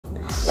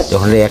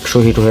যখন 100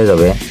 হিট হয়ে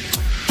যাবে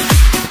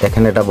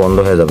দেখেন এটা বন্ধ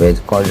হয়ে যাবে।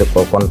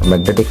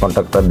 ম্যাগনেটিক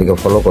কন্ট্যাক্টর দিকে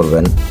ফলো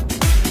করবেন।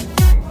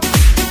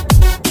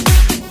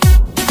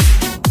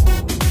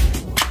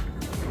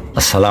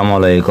 আসসালামু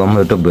আলাইকুম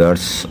ইউটিউব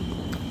ভিউয়ার্স।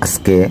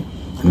 আজকে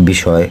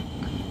বিষয়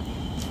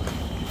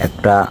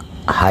একটা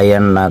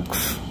হাইয়াং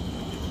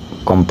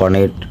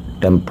কোম্পানির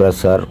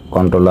টেম্পারেচার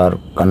কন্ট্রোলার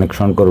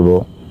কানেকশন করব।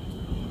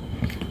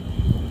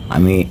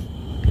 আমি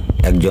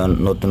একজন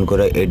নতুন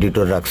করে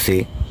এডিটর রাখছি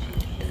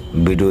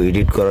ভিডিও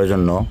এডিট করার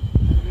জন্য।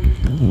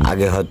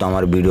 আগে হয়তো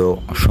আমার ভিডিও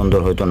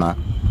সুন্দর হতো না,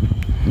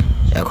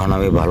 এখন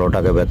আমি ভালো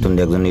টাকা বেতন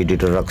দিয়ে একজন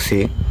এডিটর রাখছি।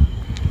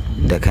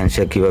 দেখেন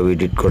সে কীভাবে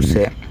এডিট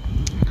করছে।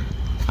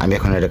 আমি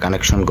এখন এটা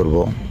কানেকশন করব।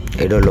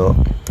 এটা হলো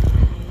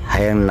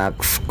হাইয়াং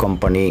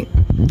কোম্পানি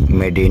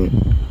মেড ইন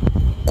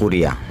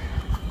কোরিয়া।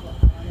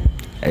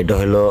 এটা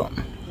হলো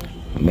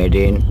মেড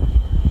ইন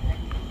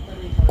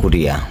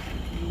কোরিয়া।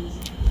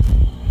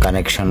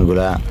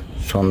 কানেকশনগুলা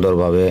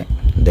সুন্দরভাবে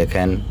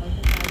দেখেন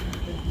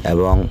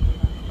এবং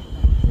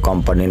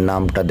কোম্পানির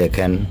নামটা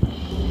দেখেন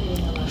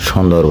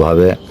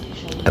সুন্দরভাবে।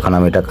 এখন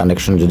আমি এটা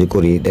কানেকশন যদি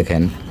করি,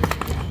 দেখেন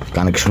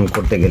কানেকশন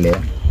করতে গেলে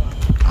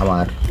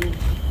আমার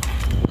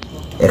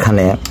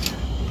এখানে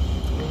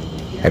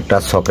একটা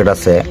সকেট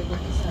আছে।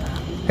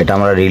 এটা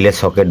আমরা রিলে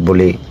সকেট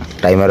বলি,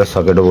 টাইমারের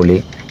সকেটও বলি।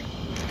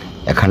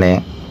 এখানে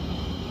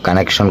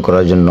কানেকশন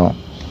করার জন্য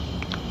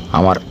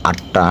আমার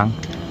 8টা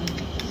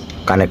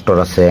কানেক্টর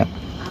আছে।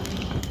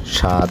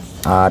 7,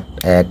 8,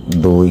 1,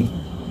 2,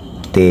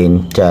 3,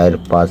 4,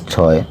 5,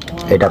 6।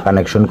 এটা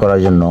কানেকশন করার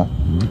জন্য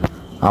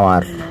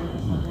আমার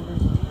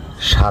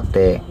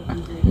সাথে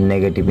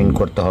নেগেটিভ ইন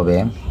করতে হবে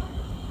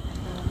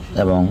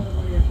এবং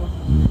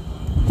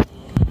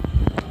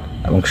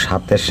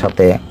সাথের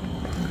সাথে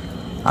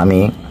আমি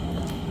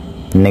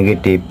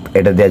নেগেটিভ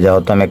এটা দিয়ে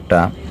যেহেতু আমি একটা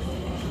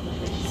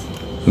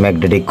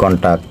ম্যাগনেটিক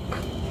কন্ট্যাক্ট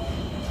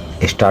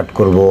স্টার্ট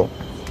করব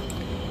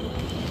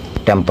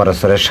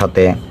টেম্পারেচারের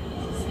সাথে।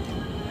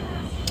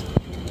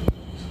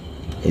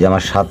 এই যে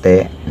আমার সাথে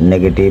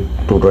নেগেটিভ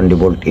 220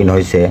 ভোল্ট ইন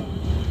হয়েছে।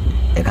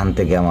 এখান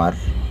থেকে আমার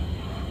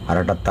আর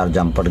একটা তার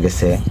জাম্পার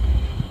গেছে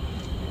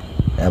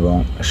এবং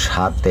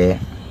সাথে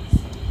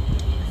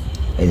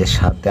এই যে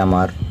সাথে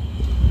আমার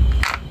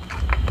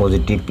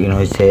পজিটিভ ইন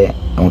হয়েছে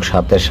এবং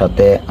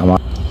সাথে আমার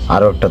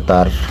আরও একটা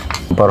তার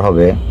জাম্পার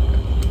হবে।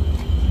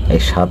 এই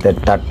 7-এর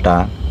তারটা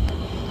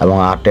এবং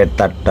 8-এর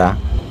তারটা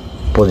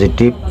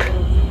পজিটিভ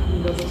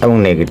এবং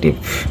নেগেটিভ।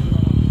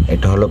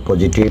 এটা হলো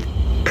পজিটিভ,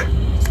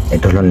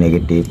 এটা হলো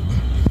নেগেটিভ।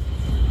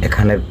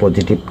 এখানের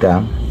পজিটিভটা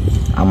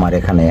আমার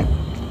এখানে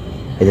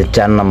এই যে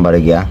 4 নম্বরে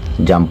গিয়া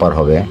জাম্পার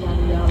হবে।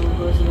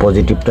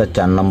 পজিটিভটা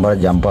 4 নম্বরে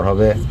জাম্পার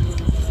হবে।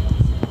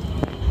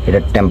 এটা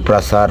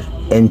টেম্পারেচার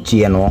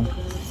এনচিএনও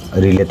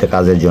রিলেতে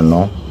কাজের জন্য।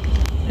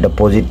 এটা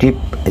পজিটিভ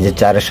এই যে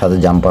 4-এর সাথে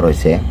জাম্পার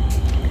হয়েছে।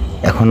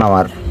 এখন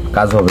আমার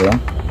কাজ হবে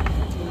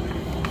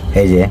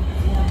এই যে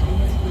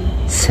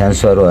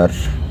সেন্সর ওয়্যার,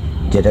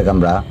 যেটাকে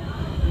আমরা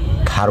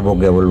থার্বো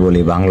কেবল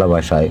বলি বাংলা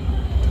ভাষায়।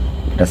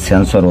 এটা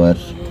সেন্সর ওয়্যার।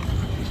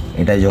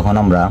 এটা যখন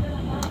আমরা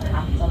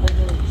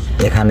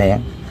এখানে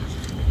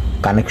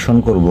কানেকশন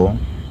করব,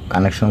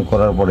 কানেকশন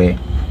করার পরে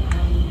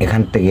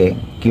এখান থেকে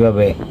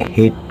কিভাবে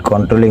হিট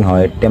কন্ট্রোলিং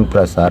হয়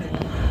টেম্পারেচার,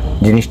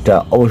 জিনিসটা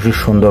অবশ্যই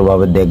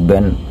সুন্দরভাবে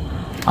দেখবেন।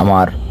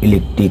 আমার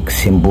ইলেকট্রিক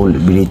সিম্পল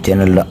বিডি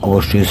চ্যানেলটা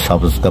অবশ্যই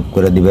সাবস্ক্রাইব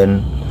করে দিবেন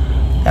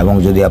এবং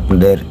যদি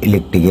আপনাদের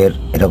ইলেকট্রিকের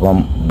এরকম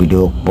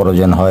ভিডিও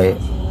প্রয়োজন হয়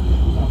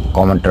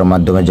কমেন্টের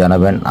মাধ্যমে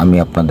জানাবেন। আমি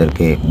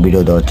আপনাদেরকে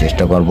ভিডিও দেওয়ার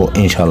চেষ্টা করব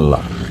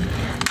ইনশাল্লাহ।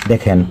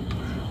 দেখেন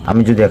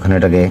আমি যদি এখন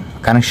এটাকে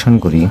কানেকশন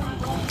করি,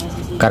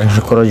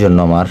 কানেকশন করার জন্য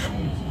আমার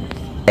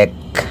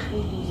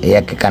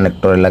এক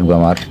কানেক্টরে লাগবে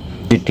আমার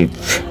পজিটিভ।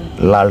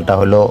 লালটা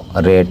হলো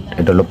রেড,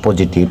 এটা হলো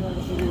পজিটিভ।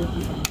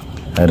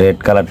 রেড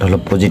কালারটা হলো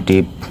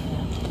পজিটিভ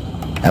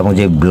এবং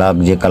যে ব্ল্যাক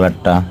যে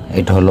কালারটা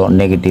এটা হলো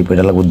নেগেটিভ।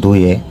 এটা লাগবে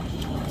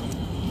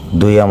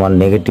 2-এ আমার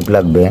নেগেটিভ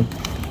লাগবে,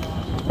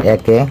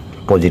 1-এ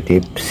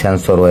পজিটিভ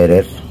সেন্সর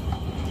ওয়্যারের।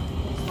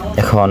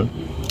 এখন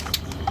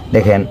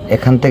দেখেন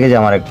এখান থেকে যে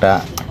আমার একটা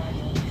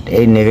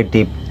এই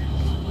নেগেটিভ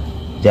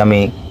যে আমি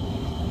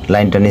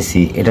লাইনটা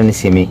নিছি, এটা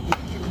নিছি আমি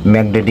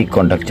ম্যাগনেটিক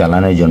কন্ট্যাক্ট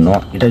চালানোর জন্য।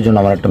 এটার জন্য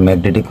আমার একটা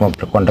ম্যাগনেটিক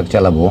কন্ট্যাক্ট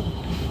চালাবো।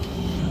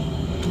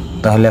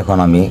 তাহলে এখন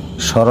আমি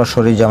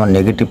সরাসরি যে আমার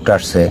নেগেটিভটা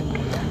আসছে,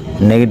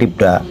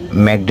 নেগেটিভটা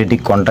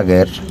ম্যাগনেটিক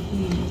কন্ট্যাক্টের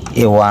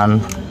A1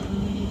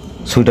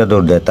 সুইটা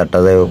দৌড় দেয়, তারটা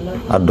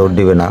আর দৌড়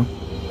দিবে না।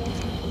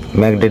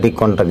 ম্যাগনেটিক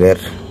কন্ট্যাক্টের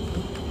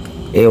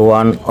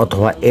A1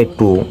 অথবা A2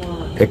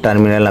 এর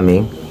টার্মিনাল আমি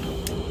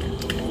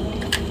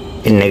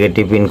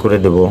নেগেটিভ ইন করে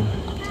দেব।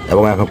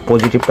 এবং এখন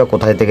পজিটিভটা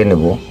কোথায় থেকে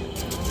নেব,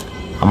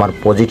 আমার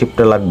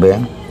পজিটিভটা লাগবে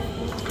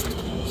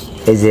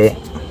এই যে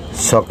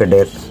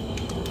সকেটের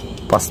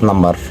 5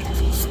 নম্বর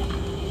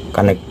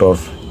কানেক্টর।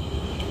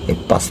 এই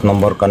 5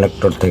 নম্বর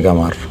কানেক্টর থেকে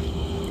আমার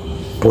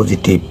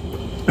পজিটিভ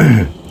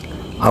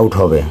আউট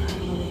হবে।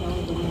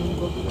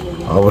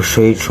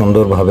 অবশ্যই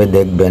সুন্দরভাবে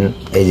দেখবেন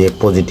এই যে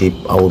পজিটিভ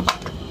আউট।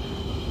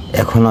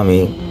 এখন আমি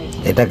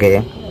এটাকে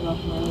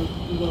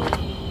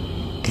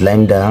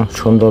লাইনটা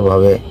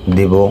সুন্দরভাবে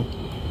দিব,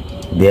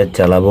 দিয়ে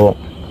চালাবো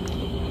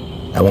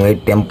এবং এই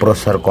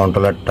টেম্পারেচার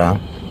কন্ট্রোলারটা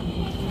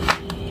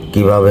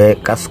কিভাবে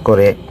কাজ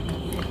করে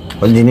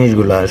ওই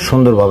জিনিসগুলো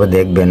সুন্দরভাবে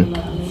দেখবেন।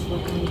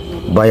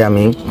 ভাই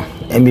আমি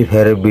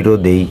nd4 ভিডিও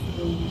দেই,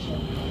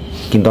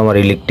 কিন্তু আমার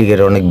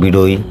ইলেকট্রিকের অনেক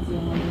ভিডিওই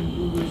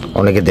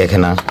অনেকে দেখে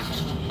না।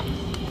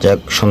 যাক,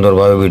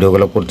 সুন্দরভাবে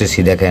ভিডিওগুলো করতেছি,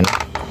 দেখেন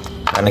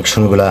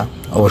কানেকশনগুলা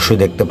অবশ্যই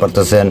দেখতে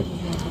পারতেছেন।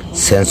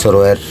 সেন্সর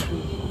ওয়্যার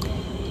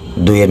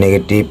 2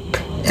 নেগেটিভ,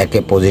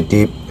 1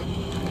 পজিটিভ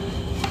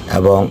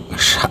এবং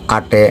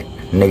 8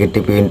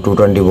 negative in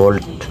 220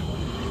 volt,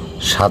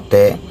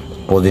 7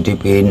 positive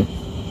in,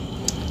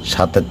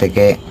 7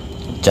 থেকে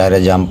 4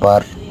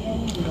 জাম্পার,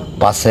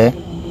 5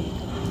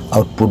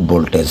 আউটপুট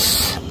ভোল্টেজ।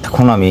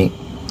 এখন আমি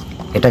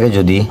এটাকে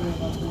যদি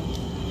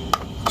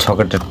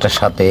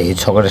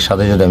সকেটের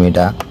সাথে যদি আমি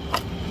এটা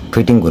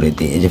ফিটিং করে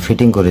দিই, এই যে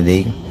ফিটিং করে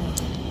দিই,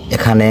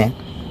 এখানে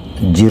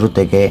 0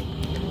 থেকে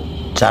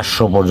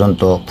 400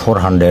 পর্যন্ত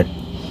 400,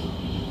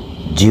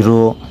 0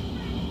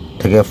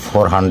 থেকে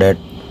 400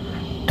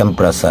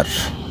 টেম্পারেচার।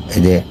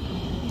 এই যে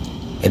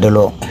এটা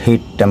হলো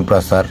হিট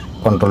টেম্পারেচার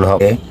কন্ট্রোল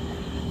হবে।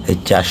 এই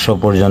 400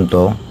 পর্যন্ত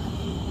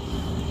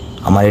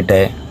আমার এটা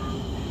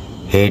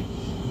হিট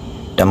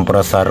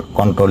টেম্পারেচার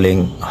কন্ট্রোলিং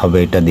হবে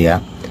এটা দিয়া।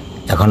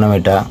 এখন আমি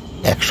এটা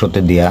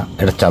 100তে দিয়া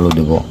এটা চালু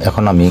দেব।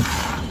 এখন আমি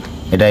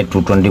এটাই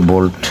 220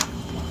 ভোল্ট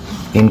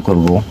ইন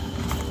করব।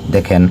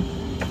 দেখেন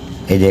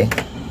এই যে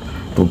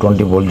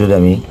 220 ভোল্ট যদি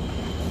আমি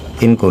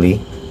ইন করি,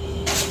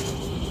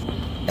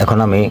 এখন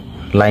আমি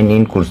লাইন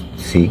ইন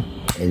করছি।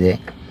 এই যে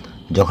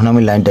যখন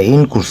আমি লাইনটা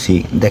ইন করছি,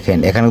 দেখেন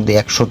এখানে যদি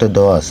 100তে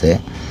দেওয়া আছে।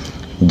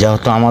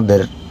 যেহেতু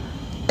আমাদের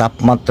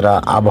তাপমাত্রা,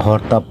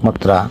 আবহাওয়ার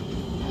তাপমাত্রা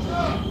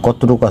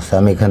কতটুকু আছে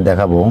আমি এখানে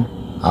দেখাবো।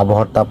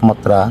 আবহাওয়ার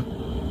তাপমাত্রা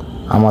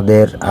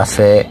আমাদের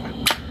আছে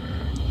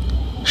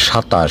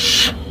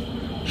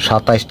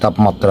 27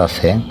 তাপমাত্রা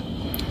আছে।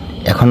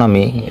 এখন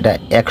আমি এটা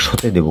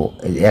 100তে দেবো।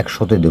 এই যে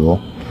 100তে দেবো।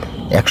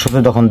 100তে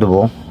যখন দেবো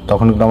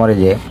তখন কিন্তু আমার এই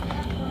যে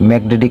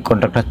ম্যাগনেটিক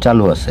কন্ট্যাক্টর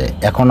চালু আছে।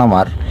 এখন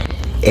আমার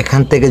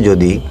এখান থেকে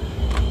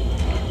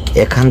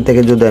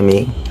যদি আমি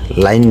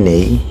লাইন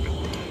নেই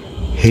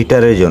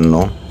হিটারের জন্য,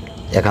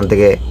 এখান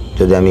থেকে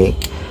যদি আমি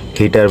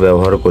হিটার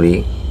ব্যবহার করি,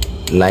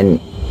 লাইন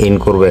ইন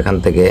করব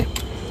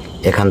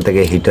এখান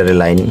থেকে হিটারে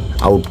লাইন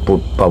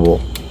আউটপুট পাবো,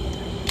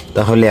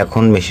 তাহলে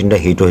এখন মেশিনটা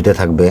হিট হইতে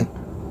থাকবে।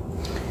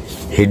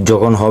 হিট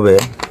যখন হবে,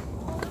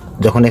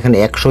 যখন এখানে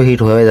 100 হিট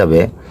হয়ে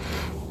যাবে,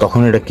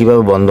 তখন এটা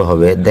কিভাবে বন্ধ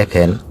হবে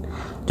দেখেন।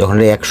 যখন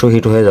এটা 100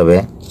 হিট হয়ে যাবে,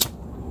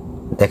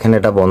 দেখেন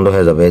এটা বন্ধ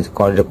হয়ে যাবে।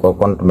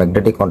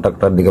 ম্যাগনেটিক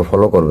কন্ট্যাক্টর দিকে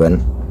ফলো করবেন।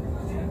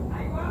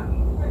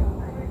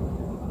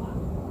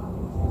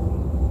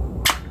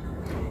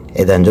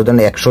 এই দেখেন, যদি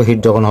 100 হিট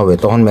যখন হবে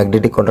তখন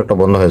ম্যাগনেটিক কন্ট্যাক্টর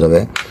বন্ধ হয়ে যাবে।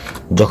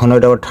 যখন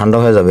এটা আবার ঠান্ডা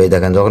হয়ে যাবে,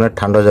 দেখেন যখন এটা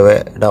ঠান্ডা হয়ে যাবে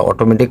এটা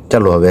অটোমেটিক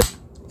চালু হবে।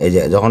 এই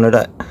যে যখন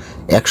এটা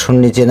 100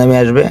 নিচে নেমে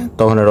আসবে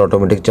তখন এটা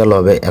অটোমেটিক চালু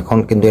হবে। এখন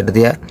কিন্তু এটা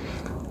দিয়ে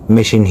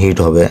মেশিন হিট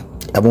হবে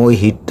এবং ওই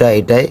হিটটা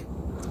এটাই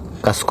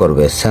কাজ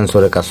করবে,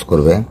 সেন্সরে কাজ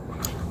করবে।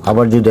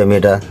 আবার যদি আমি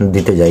এটা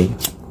দিতে যাই,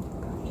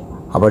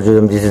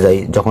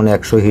 যখন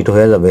 100 হিট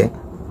হয়ে যাবে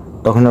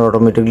তখন এটা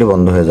অটোমেটিকলি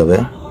বন্ধ হয়ে যাবে।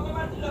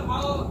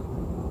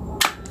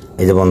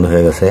 এই যে বন্ধ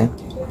হয়ে গেছে।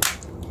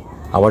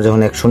 আবার যখন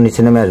 100 নিচে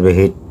নেমে আসবে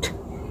হিট,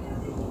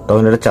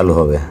 তখন এটা চালু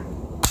হবে।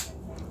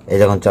 এই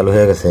যখন চালু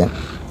হয়ে গেছে,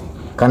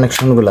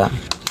 কানেকশনগুলা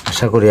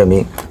আশা করি আমি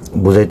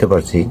বুঝাইতে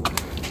পারছি।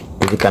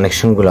 যদি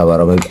কানেকশনগুলো আবার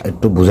আমি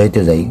একটু বুঝাইতে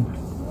যাই,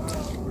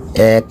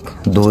 1,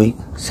 2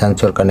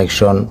 sensor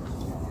connection,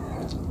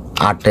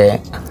 8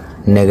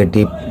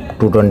 negative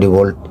 220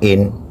 volt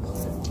in,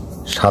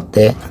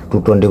 7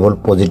 220 volt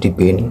positive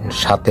in,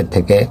 7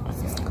 থেকে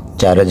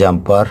 4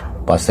 জাম্পার,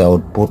 5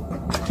 আউটপুট,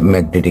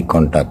 ম্যাগনেটিক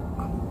কন্ট্যাক্ট।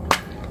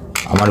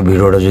 আমার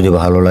ভিডিওটা যদি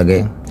ভালো লাগে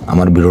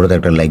আমার ভিডিওটাতে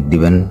একটা লাইক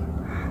দিবেন।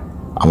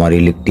 আমার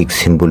ইলেকট্রিক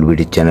সিম্পল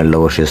ভিডিও চ্যানেল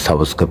অবশ্যই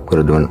সাবস্ক্রাইব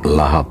করে দেবেন।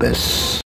 আল্লাহ হাফেজ।